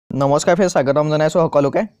নমস্কাৰ ফেৰ স্বাগতম জনাইছো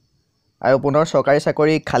সকলোকে আৰু পুনৰ চৰকাৰী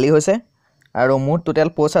চাকৰি খালী হৈছে আৰু মুঠ টোটেল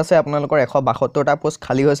পোষ্ট আছে আপোনালোকৰ 172টা পোষ্ট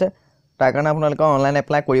খালী হৈছে তাৰ কাৰণে আপোনালোকে অনলাইন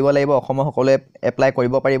এপ্লাই কৰিব লাগিব অসমৰ সকলোৱে এপ্লাই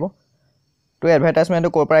কৰিব পাৰিব তো এডভাৰটাইজমেন্টটো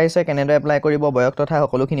ক'ৰ পৰা আহিছে কেনেদৰে এপ্লাই কৰিব বয়স তথা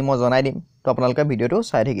সকলোখিনি মই জনাই দিম তো আপোনালোকে ভিডিঅটো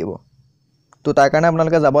চাই থাকিব তো তাৰ কাৰণে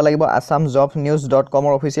আপোনালোকে যাব লাগিব assamjobnews.com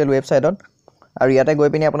ৰ অফিচিয়েল ৱেবছাইটত আৰু ইয়াতে গৈ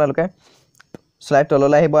পিনি আপোনালোকে স্লাইড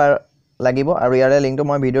তললৈ আহিব লাগিব আৰু ইয়াৰে লিংকটো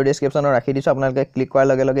মই ভিডিও ডেসক্ৰিপচনত ৰাখি দিছো আপোনালোকে ক্লিক কৰাৰ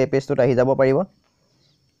লগে লগে এই পেজটোত আহি যাব পাৰিব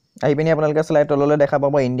আহি পিনি আপোনালোকে স্লাইড তললৈ দেখা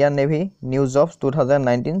পাব Indian navy new jobs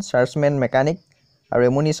 2019 সাৰ্চমেন mechanic আৰু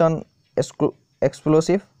এমুনিশন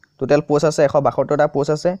এক্সপ্লোসিভ টোটেল পোষ্ট আছে 172টা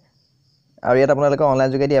পোষ্ট আছে আৰু ইয়াত আপোনালোকে অনলাইন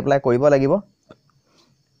যোগেদি এপ্লাই কৰিব লাগিব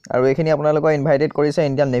আৰু এইখিনি আপোনালোকক ইনভাইটেড কৰিছে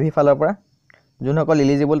ইণ্ডিয়ান নেভি ফালৰ পৰা যোনসকল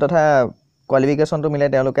এলিজিবল তথা কোৱালিফিকেশনটো মিলে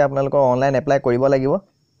তেওঁলোকে আপোনালোকক অনলাইন এপ্লাই কৰিব লাগিব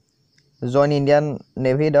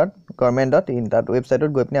joinindiannavy.govt.in তাত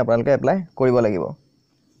ৱেবছাইটত গৈ পিনি আপোনালোকে এপ্লাই কৰিব লাগিব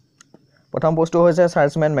প্ৰথম পোষ্টটো হৈছে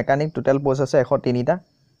সাৰ্চমেন মেকানিক টোটেল পোষ্ট আছে 103টা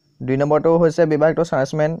দুই নম্বৰটো হৈছে বিভাগটো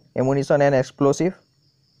সাৰ্চমেন এমুনিশন এণ্ড এক্সপ্লোসিভ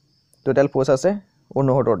টোটেল পোষ্ট আছে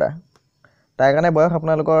 69টা তাৰ কাৰণে বয়স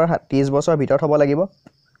আপোনালোকৰ 30 বছৰ ভিতৰত হ'ব লাগিব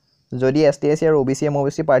যদি এছটিএসি আৰু ওবিসি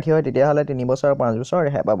এমওবিসি প্ৰাৰ্থী হয় তেতিয়া হলে 3 বছৰ আৰু 5 বছৰ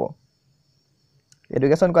ৰেহাই পাব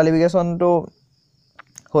এডুকেশ্যন কোৱালিফিকেশনটো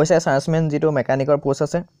হৈছে সাৰ্চমেন যিটো মেকানিকৰ পোষ্ট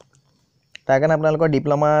আছে তাৰ কাৰণে আপোনালোকৰ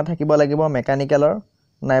ডিপ্লোমা থাকিব লাগিব মেকানিকেলৰ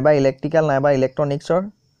নাইবা ইলেক্ট্ৰিকেল নাইবা ইলেক্ট্ৰনিক্সৰ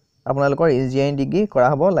আপোনালোকৰ ইঞ্জিনিয়াৰিং ডিগ্ৰী কৰা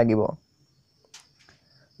হ'ব লাগিব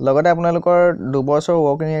লগতে আপোনালোকৰ 2 বছৰ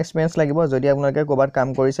ওয়াৰ্কিং এক্সপেৰিয়েন্স লাগিব যদি আপোনালোকে ক'বাত কাম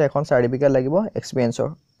কৰিছে এখন সাৰ্টিফিকেট লাগিব এক্সপেৰিয়েন্সৰ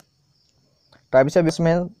তাৰ পিছত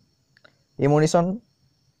বিজনেছ ইমুনিশন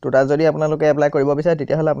তোটা যদি আপোনালোকে এপ্লাই কৰিব বিচাৰে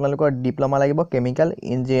তেতিয়া হলে আপোনালোকৰ ডিপ্লোমা লাগিব কেমিক্যাল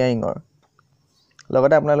ইঞ্জিনিয়াৰিংৰ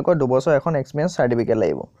লগতে আপোনালোকৰ 2 বছৰ এখন এক্সপেৰিয়েন্স সাৰ্টিফিকেট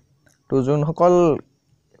লাগিব তো যোনসকল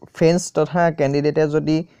ফ্ৰেন্স তথা ক্যান্ডিডেটে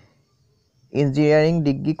যদি ইঞ্জিনিয়াৰিং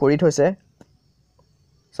ডিগ্ৰী কৰি থৈছে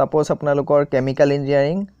সাপোজ আপোনালোকৰ কেমিক্যাল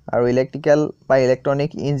ইঞ্জিনিয়াৰিং আৰু ইলেক্ট্ৰিকেল বা ইলেক্ট্ৰনিক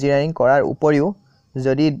ইঞ্জিনিয়াৰিং কৰাৰ উপৰিও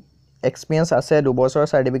যদি এক্সপেৰিয়েন্স আছে 2 বছৰ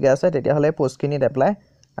সাৰ্টিফিকেট আছে তেতিয়া হলে পোষ্টখিনিত এপ্লাই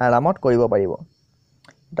আৰামত কৰিব পাৰিব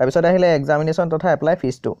তাৰ পিছত আহিলে এক্সামিনেশন তথা এপ্লাই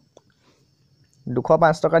ফিজটো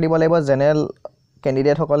 205 টকা দিব লাগিব জেনেৰেল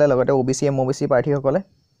ক্যান্ডিডেট সকলে লগতে ওবিসি এমওবিসি প্ৰাৰ্থী সকলে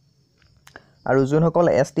আৰু যোনসকল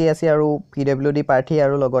এছটিএসি আৰু পিডব্লিউডি প্ৰাৰ্থী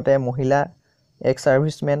আৰু লগতে মহিলা এক্স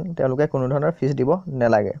সাৰ্ভিসমেন তেওঁলোকে কোনো ধৰণৰ ফিজ দিব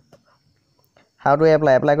নেলাগে হাউ টু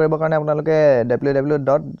এপ্লাই কৰিবৰ কাৰণে আপোনালোকে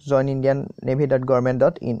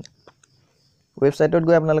www.joinindiannavy.govt.in ৱেবছাইটত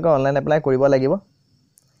গৈ আপোনালোকে অনলাইন এপ্লাই কৰিব লাগিব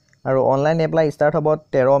আৰু অনলাইন এপ্লাই ষ্টাৰ্ট হ'ব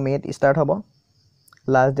 13 মেত ষ্টাৰ্ট হ'ব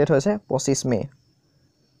লাষ্ট ডেট হৈছে 25 মে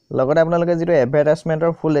লগতে আপোনালোকে যেটো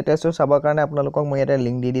এডভাৰটাইজমেন্টৰ ফুল ডিটেইলছটো চাবৰ কাৰণে আপোনালোকক মই ইয়াতে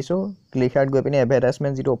লিংক দি দিছো ক্লিক হাৰ্ট গৈ পিনি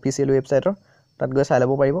এডভাৰটাইজমেন্ট যেটো অফিচিয়েল ৱেবছাইটৰ তাত গৈ চাই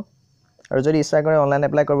ল'ব পাৰিব আৰু যদি ইচ্ছা কৰে অনলাইন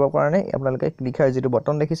এপ্লাই কৰিবৰ কাৰণে আপোনালোকে ক্লিক হাৰ্ট যেটো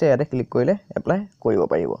বটন দেখিছে ইয়াতে ক্লিক কৰিলে এপ্লাই কৰিব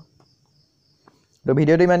পাৰিব তো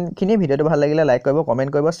ভিডিওটো ইমানখিনি ভিডিওটো ভাল লাগিলে লাইক কৰিব কমেন্ট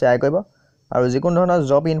কৰিব শেয়াৰ কৰিব আৰু যিকোনো ধৰণৰ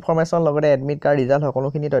জব ইনফৰমেশন লগতে এডমিট কাৰ্ড ৰিজাল্ট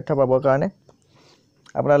সকলোখিনি তথ্য পাবৰ কাৰণে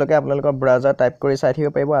আপোনালোকৰ ব্ৰাউজাৰ টাইপ কৰি চাই থাকিব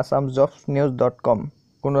পাৰিব assamjobnews.com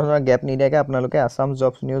কোনো ধৰণৰ গ্যাপ নিদিয়াকৈ আপোনালোকে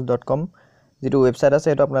assamjobnews.com যেটো ৱেবছাইট আছে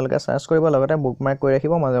এটা আপোনালোকে সাৰ্চ কৰিব লগতে বুকমাৰ্ক কৰি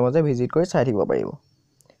ৰাখিব মাজে মাজে ভিজিট কৰি চাই থাকিব পাৰিব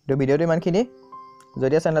তো ভিডিওটো ইমানখিনি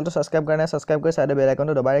যদি চেনেলটো সাবস্ক্ৰাইব কৰা নাই সাবস্ক্ৰাইব কৰি সাইডৰ বেল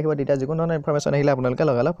আইকনটো দবাই ৰাখিব তেতিয়া যিকোনো ধৰণৰ ইনফৰমেশন আহিলে আপোনালোকে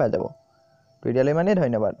লগালগ পাই যাব তো ইডিয়ালৈ মানে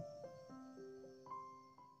ধন্যবাদ